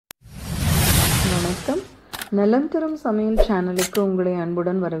வணக்கம். நலம் தரும் சமையல் சேனலுக்கு உங்களை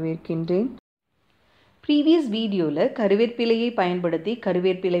அன்புடன் வரவேற்கின்றேன். ப்ரீவியஸ் வீடியோவில் கருவேப்பிலையை பயன்படுத்தி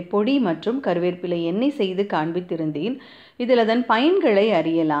கருவேப்பிலை பொடி மற்றும் கருவேப்பிலை எண்ணெய் செய்து காண்பித்திருந்தேன். இதில் அதன் பயன்களை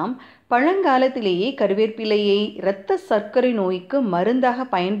அறியலாம். பழங்காலத்திலேயே கருவேப்பிலையை இரத்த சர்க்கரை நோய்க்கு மருந்தாக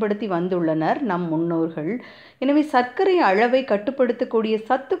பயன்படுத்தி வந்துள்ளனர் நம் முன்னோர்கள். எனவே சர்க்கரை அளவை கட்டுப்படுத்தக்கூடிய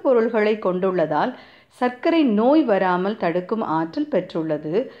சத்து பொருள்களை கொண்டுள்ளதால் சர்க்கரை நோய் வராமல் தடுக்கும் ஆற்றல்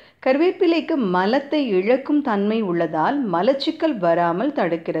பெற்றுள்ளது. கருவேப்பிலைக்கு மலத்தை இழக்கும் தன்மை உள்ளதால் மலச்சிக்கல் வராமல்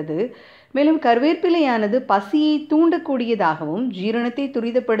தடுக்கிறது. மேலும் கருவேப்பிலையானது பசியை தூண்டக்கூடியதாகவும் ஜீரணத்தை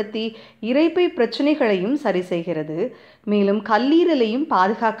துரிதப்படுத்தி இரைப்பை பிரச்சனைகளையும் சரி செய்கிறது. மேலும் கல்லீரலையும்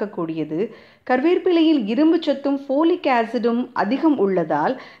பாதுகாக்கக்கூடியது. கருவேப்பிலையில் இரும்பு சத்தும் ஃபோலிக் ஆசிடும் அதிகம்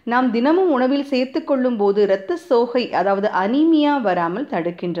உள்ளதால் நாம் தினமும் உணவில் சேர்த்து கொள்ளும் போது இரத்த சோகை அதாவது அனீமியா வராமல்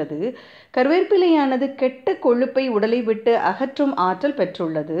தடுக்கின்றது. கருவேப்பிலையானது கெட்ட கொழுப்பை உடலை விட்டு அகற்றும் ஆற்றல்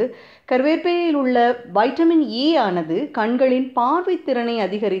பெற்றுள்ளது. கருவேப்பிலையில் உள்ள வைட்டமின் ஏ ஆனது கண்களின் பார்வை திறனை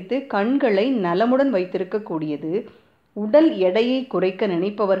அதிகரித்து கண்களை நலமுடன் வைத்திருக்கக்கூடியது. உடல் எடையை குறைக்க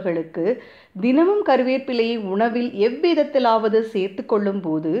நினைப்பவர்களுக்கு தினமும் கருவேப்பிலையை உணவில் எவ்விதத்திலாவது சேர்த்து கொள்ளும்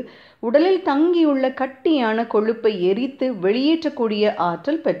போது உடலில் தங்கியுள்ள கட்டியான கொழுப்பை எரித்து வெளியேற்றக்கூடிய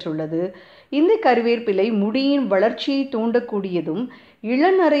ஆற்றல் பெற்றுள்ளது. இந்த கருவேப்பிலை முடியின் வளர்ச்சியை தூண்டக்கூடியதும்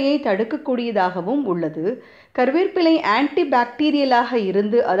இளநரையை தடுக்கக்கூடியதாகவும் உள்ளது. கருவேப்பிலை ஆன்டிபாக்டீரியலாக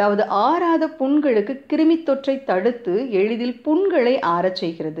இருந்து அதாவது ஆறாத புண்களுக்கு கிருமி தொற்றை தடுத்து எளிதில் புண்களை ஆறச்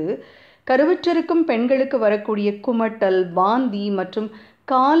செய்கிறது. கருவுற்றிருக்கும் பெண்களுக்கு வரக்கூடிய குமட்டல், வாந்தி மற்றும்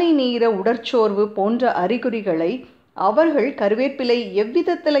காலை நேர உடற்சோர்வு போன்ற அறிகுறிகளை அவர்கள் கருவேப்பிலை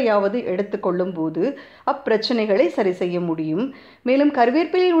எவ்விதத்திலையாவது எடுத்துக்கொள்ளும் போது அப்பிரச்சனைகளை சரி செய்ய முடியும். மேலும்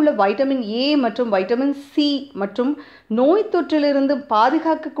கருவேப்பிலையில் உள்ள வைட்டமின் ஏ மற்றும் வைட்டமின் சி மற்றும் நோய் தொற்றிலிருந்து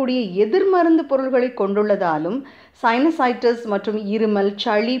பாதுகாக்கக்கூடிய எதிர்மருந்து பொருள்களை கொண்டுள்ளதாலும் சைனசைட்டிஸ் மற்றும் இருமல்,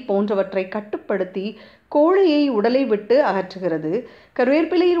 சளி போன்றவற்றை கட்டுப்படுத்தி கோழையை உடலை விட்டு அகற்றுகிறது.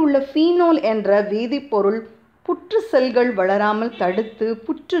 கருவேப்பிலையில் உள்ள ஃபீனோல் என்ற வேதிப்பொருள் புற்று செல்கள் வளராமல் தடுத்து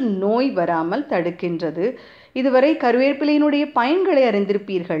புற்று நோய் வராமல் தடுக்கின்றது. இதுவரை கருவேப்பிலையினுடைய பயன்களை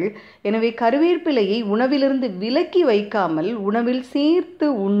அறிந்திருப்பீர்கள். எனவே கருவேப்பிலையை உணவிலிருந்து விலக்கி வைக்காமல் உணவில் சேர்த்து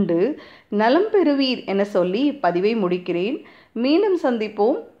உண்டு நலம் பெறுவீர் என சொல்லி பதிவை முடிக்கிறேன். மீண்டும்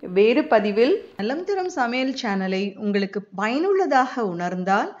சந்திப்போம் வேறு பதிவில். நலம் தரும் சமையல் சேனலை உங்களுக்கு பயனுள்ளதாக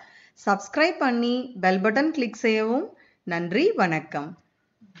உணர்ந்தால் சப்ஸ்கிரைப் பண்ணி பெல் பட்டன் கிளிக் செய்யவும். நன்றி, வணக்கம்.